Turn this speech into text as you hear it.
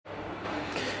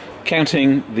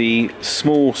Counting the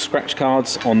small scratch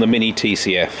cards on the Mini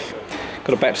TCF.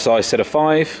 Got a batch size set of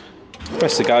 5.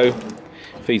 Press the go.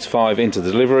 Feeds 5 into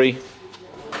the delivery.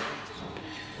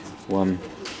 1,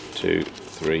 2,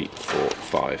 3, 4,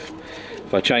 5.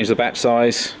 If I change the batch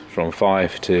size from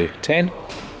 5 to 10,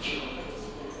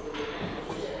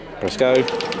 press go. It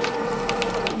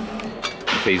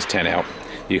feeds 10 out.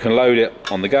 You can load it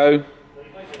on the go.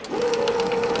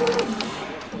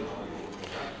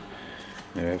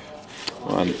 We have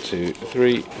 1, 2,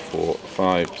 3, 4,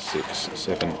 5, 6,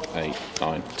 7, 8,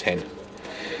 9, 10.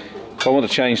 If I want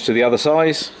to change to the other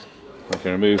size, I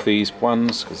can remove these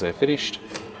ones because they're finished.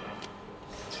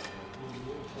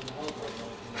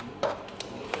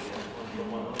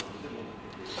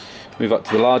 Move up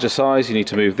to the larger size. You need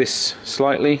to move this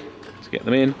slightly to get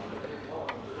them in.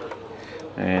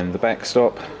 And the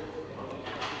backstop.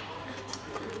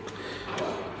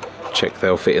 Check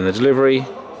they'll fit in the delivery.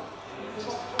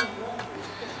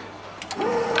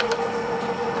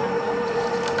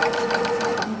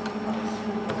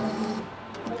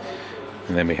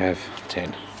 And then we have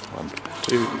 10. 1,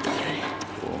 2, 3,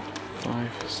 4,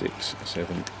 5, 6,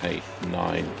 7, 8,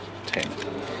 9, 10.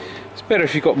 It's better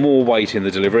if you've got more weight in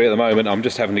the delivery. At the moment I'm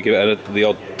just having to give it the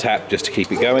odd tap just to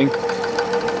keep it going.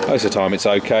 Most of the time it's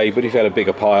okay, but if you had a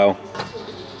bigger pile,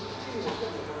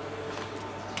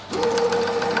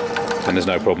 then there's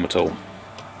no problem at all.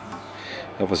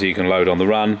 Obviously you can load on the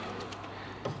run.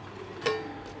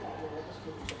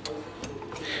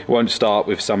 It won't start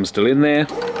with some still in there.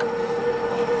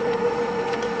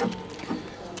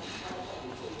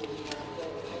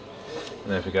 And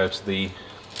then if we go to the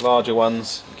larger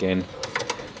ones, again,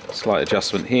 slight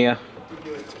adjustment here.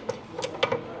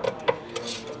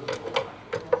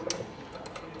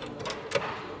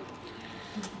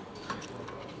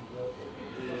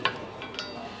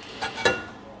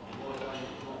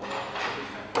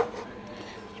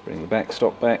 Just bring the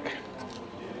backstop back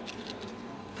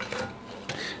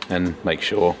and make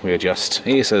sure we adjust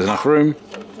here so there's enough room.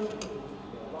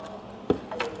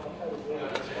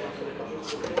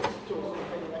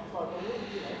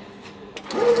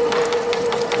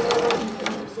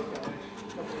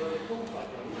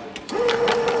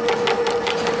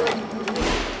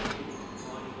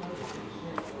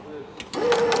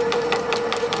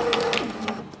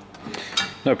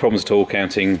 No problems at all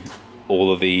counting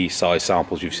all of the size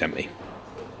samples you've sent me.